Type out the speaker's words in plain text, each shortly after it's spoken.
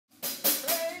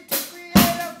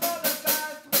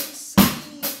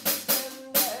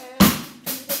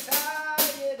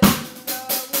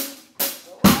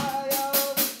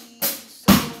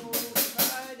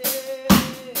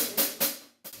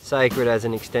sacred as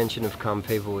an extension of come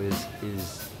people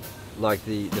is like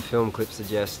the film clip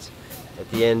suggests,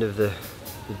 at the end of the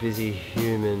busy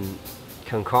human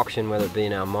concoction, whether it be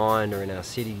in our mind or in our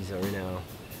cities or in our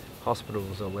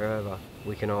hospitals or wherever,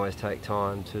 we can always take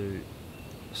time to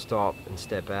stop and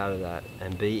step out of that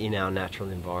and be in our natural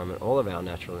environment, all of our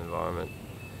natural environment,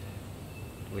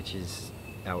 which is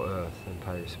our earth, and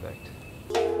pay respect.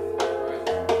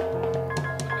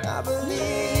 I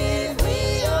believe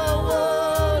we are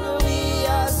one, we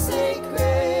are sacred.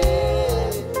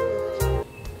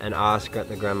 And ask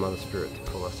the grandmother spirit to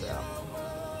pull us out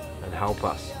and help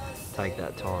us take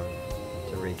that time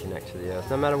to reconnect to the earth.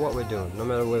 No matter what we're doing, no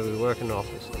matter where we work in an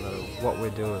office, no matter what we're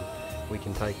doing, we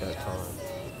can take that time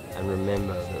and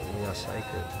remember that we are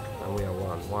sacred and we are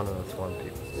one earth, one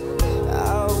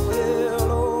people.